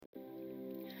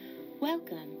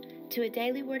Welcome to a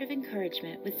daily word of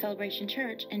encouragement with Celebration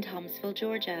Church in Thomasville,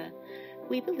 Georgia.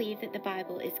 We believe that the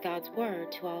Bible is God's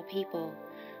word to all people.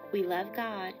 We love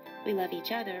God, we love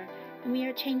each other, and we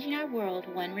are changing our world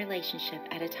one relationship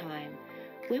at a time.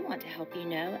 We want to help you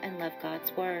know and love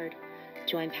God's word.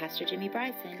 Join Pastor Jimmy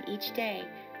Bryson each day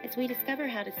as we discover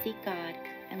how to seek God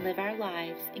and live our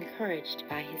lives encouraged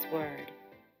by His word.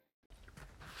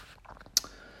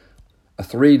 A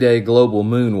 3-day global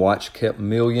moon watch kept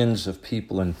millions of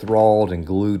people enthralled and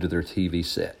glued to their TV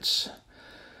sets.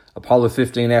 Apollo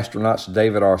 15 astronauts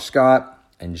David R. Scott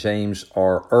and James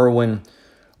R. Irwin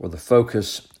were the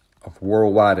focus of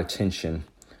worldwide attention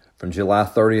from July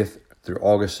 30th through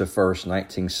August 1st,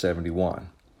 1971.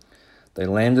 They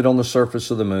landed on the surface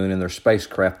of the moon in their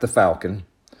spacecraft, the Falcon.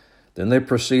 Then they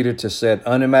proceeded to set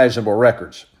unimaginable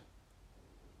records.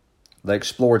 They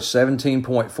explored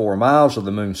 17.4 miles of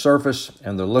the moon's surface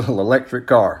in their little electric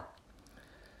car.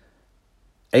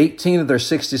 18 of their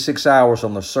 66 hours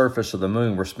on the surface of the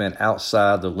moon were spent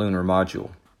outside the lunar module.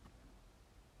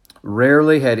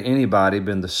 Rarely had anybody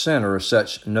been the center of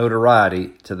such notoriety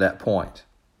to that point.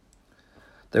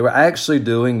 They were actually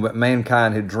doing what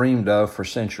mankind had dreamed of for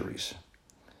centuries.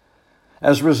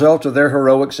 As a result of their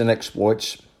heroics and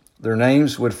exploits, their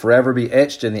names would forever be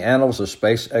etched in the annals of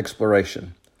space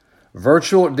exploration.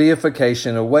 Virtual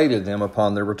deification awaited them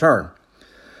upon their return.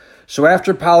 So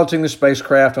after piloting the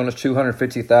spacecraft on its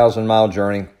 250,000-mile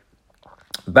journey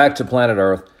back to planet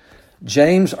Earth,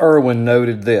 James Irwin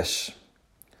noted this: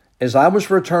 "As I was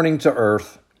returning to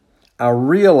Earth, I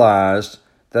realized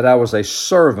that I was a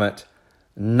servant,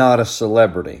 not a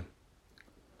celebrity.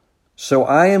 So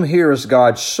I am here as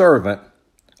God's servant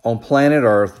on planet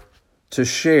Earth to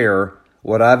share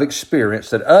what I've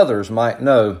experienced that others might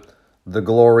know the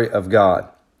glory of God."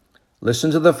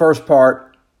 Listen to the first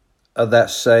part of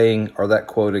that saying or that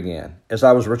quote again. "As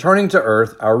I was returning to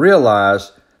earth, I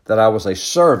realized that I was a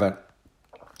servant,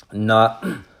 not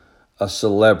a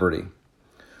celebrity."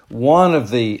 One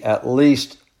of the at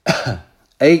least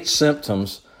 8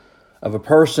 symptoms of a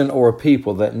person or a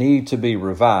people that need to be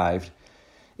revived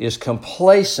is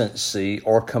complacency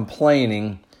or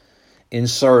complaining in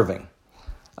serving.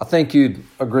 I think you'd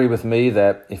agree with me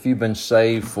that if you've been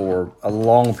saved for a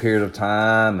long period of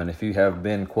time, and if you have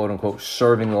been, quote unquote,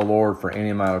 serving the Lord for any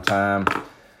amount of time,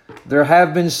 there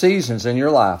have been seasons in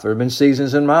your life, there have been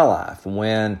seasons in my life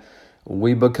when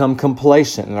we become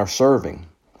complacent in our serving.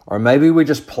 Or maybe we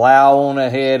just plow on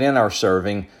ahead in our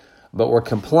serving, but we're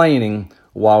complaining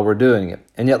while we're doing it.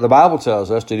 And yet the Bible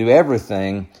tells us to do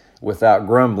everything without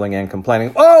grumbling and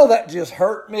complaining. "Oh, that just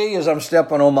hurt me as I'm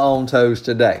stepping on my own toes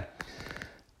today."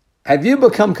 Have you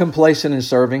become complacent in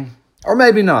serving? Or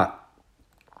maybe not.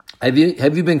 Have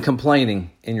you been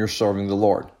complaining in your serving the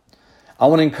Lord? I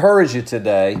want to encourage you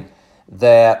today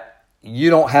that you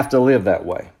don't have to live that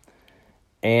way.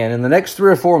 And in the next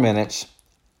 3 or 4 minutes,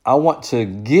 I want to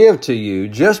give to you,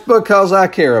 just because I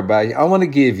care about you, I want to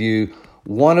give you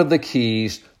one of the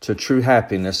keys to true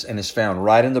happiness, and it's found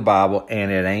right in the Bible,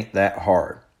 and it ain't that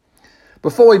hard.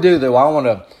 Before we do, though, I want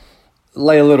to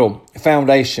lay a little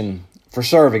foundation for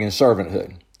serving and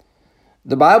servanthood.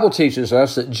 The Bible teaches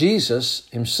us that Jesus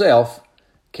himself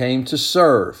came to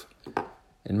serve.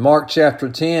 In Mark chapter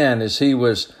 10, as he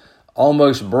was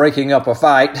almost breaking up a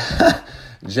fight,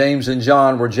 James and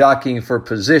John were jockeying for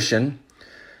position,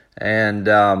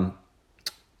 and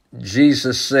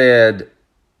Jesus said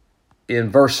in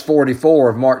verse 44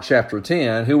 of Mark chapter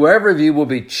 10, "Whoever of you will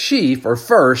be chief or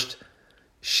first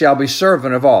shall be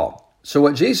servant of all." So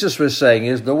what Jesus was saying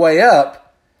is the way up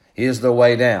is the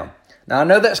way down. Now, I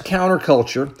know that's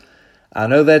counterculture. I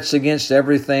know that's against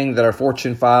everything that our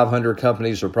Fortune 500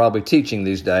 companies are probably teaching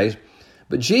these days.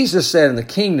 But Jesus said in the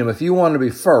kingdom, if you want to be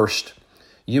first,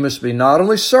 you must be not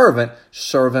only servant,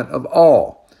 servant of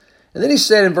all. And then he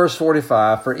said in verse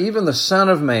 45, "For even the Son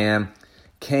of Man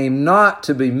came not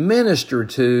to be ministered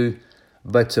to,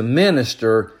 but to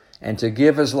minister and to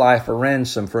give his life a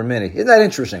ransom for many." Isn't that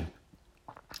interesting?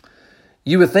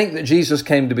 You would think that Jesus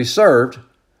came to be served,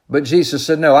 but Jesus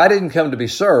said, "No, I didn't come to be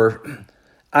served.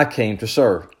 I came to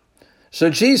serve." So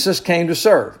Jesus came to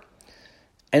serve.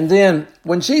 And then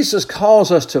when Jesus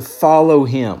calls us to follow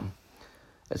him,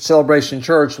 at Celebration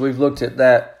Church, we've looked at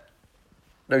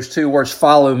those 2 words,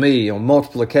 "follow me," on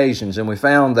multiple occasions. And we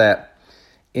found that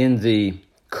in the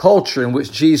culture in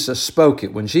which Jesus spoke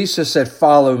it, when Jesus said,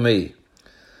 "follow me,"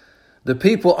 the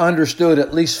people understood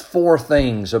at least 4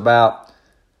 things about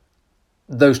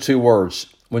those 2 words.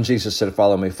 When Jesus said,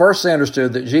 "follow me." First, they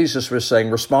understood that Jesus was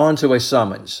saying, respond to a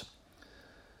summons.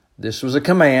 This was a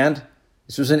command.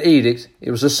 This was an edict.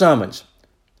 It was a summons.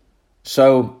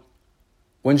 So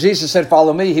When Jesus said,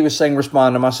 follow me, he was saying,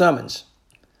 respond to my summons.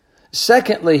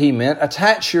 Secondly, he meant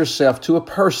attach yourself to a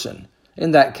person.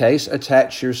 In that case,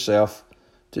 attach yourself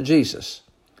to Jesus.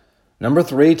 Number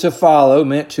 3, to follow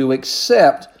meant to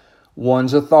accept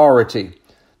one's authority.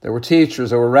 There were teachers,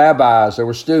 there were rabbis, there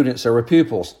were students, there were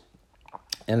pupils.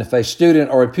 And if a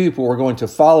student or a pupil were going to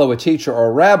follow a teacher or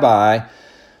a rabbi,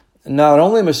 not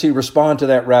only must he respond to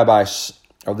that rabbi's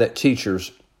or that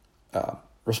teacher's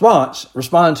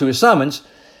respond to his summons,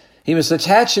 he must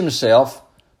attach himself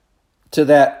to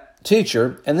that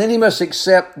teacher, and then he must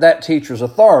accept that teacher's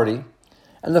authority.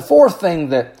 And the fourth thing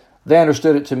that they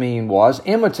understood it to mean was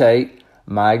imitate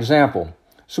my example.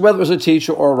 So whether it was a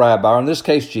teacher or a rabbi, or in this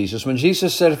case Jesus, when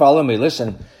Jesus said, follow me,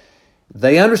 listen,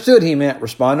 they understood he meant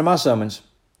respond to my summons,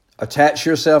 attach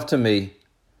yourself to me,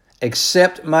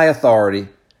 accept my authority,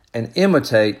 and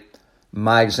imitate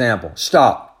my example.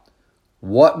 Stop.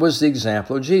 What was the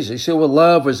example of Jesus? You say, well,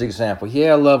 love was the example.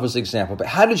 Yeah, love was the example. But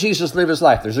how did Jesus live his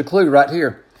life? There's a clue right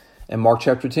here in Mark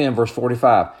chapter 10, verse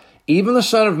 45. Even the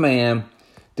Son of Man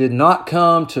did not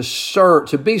come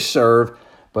to be served,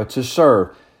 but to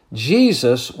serve.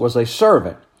 Jesus was a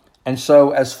servant. And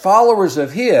so as followers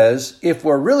of his, if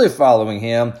we're really following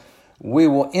him, we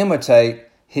will imitate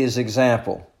his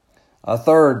example. A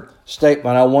third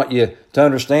statement I want you to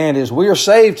understand is we are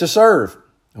saved to serve.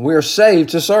 We are saved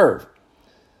to serve.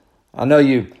 I know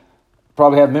you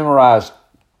probably have memorized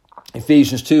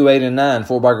Ephesians 2, 8 and 9.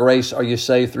 For by grace are you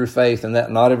saved through faith, and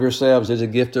that not of yourselves is a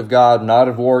gift of God, not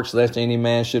of works, lest any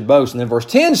man should boast. And then verse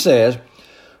 10 says,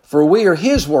 for we are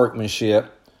his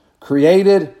workmanship,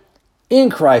 created in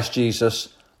Christ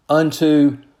Jesus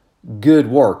unto good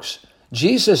works.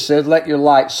 Jesus said, let your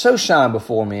light so shine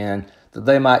before men that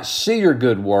they might see your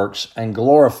good works and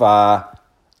glorify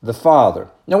the Father.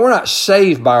 Now, we're not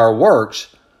saved by our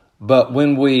works, but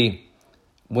when we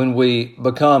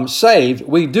become saved,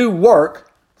 we do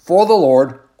work for the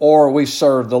Lord or we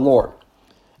serve the Lord.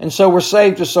 And so we're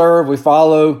saved to serve. We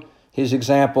follow his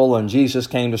example, and Jesus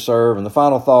came to serve. And the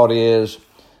final thought is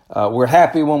we're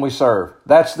happy when we serve.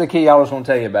 That's the key I was going to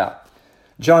tell you about.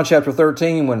 John chapter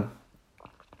 13, when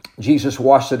Jesus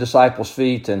washed the disciples'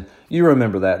 feet, and you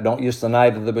remember that, don't you? It's the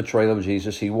night of the betrayal of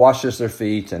Jesus. He washes their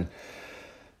feet, and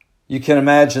you can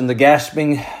imagine the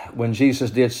gasping when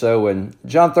Jesus did so. In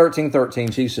John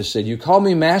 13:13, Jesus said, you call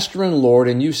me Master and Lord,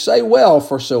 and you say, well,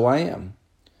 for so I am.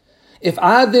 If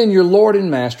I then, your Lord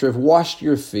and Master, have washed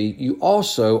your feet, you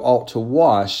also ought to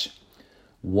wash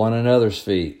one another's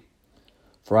feet.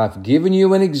 For I've given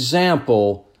you an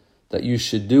example that you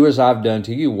should do as I've done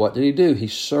to you. What did he do? He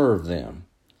served them.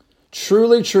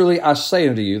 Truly, truly, I say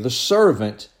unto you, the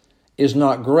servant is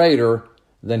not greater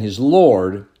than his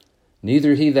Lord,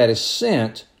 neither he that is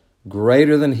sent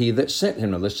greater than he that sent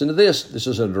him. Now listen to this. This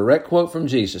is a direct quote from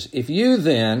Jesus. If you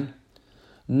then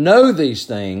know these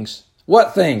things,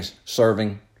 what things?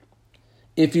 Serving.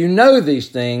 If you know these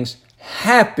things,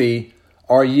 happy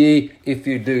are ye if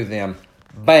you do them.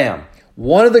 Bam.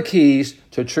 One of the keys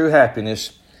to true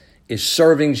happiness is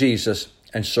serving Jesus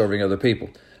and serving other people.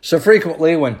 So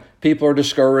frequently when people are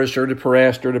discouraged or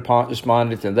depressed or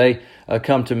despondent and they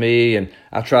come to me and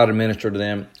I try to minister to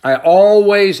them, I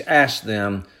always ask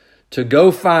them to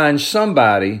go find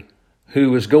somebody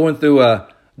who is going through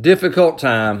a difficult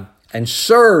time and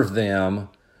serve them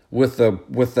with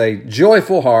a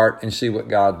joyful heart and see what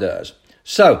God does.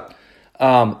 So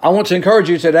I want to encourage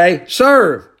you today,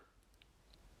 serve.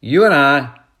 You and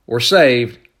I were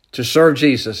saved to serve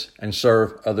Jesus and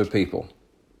serve other people.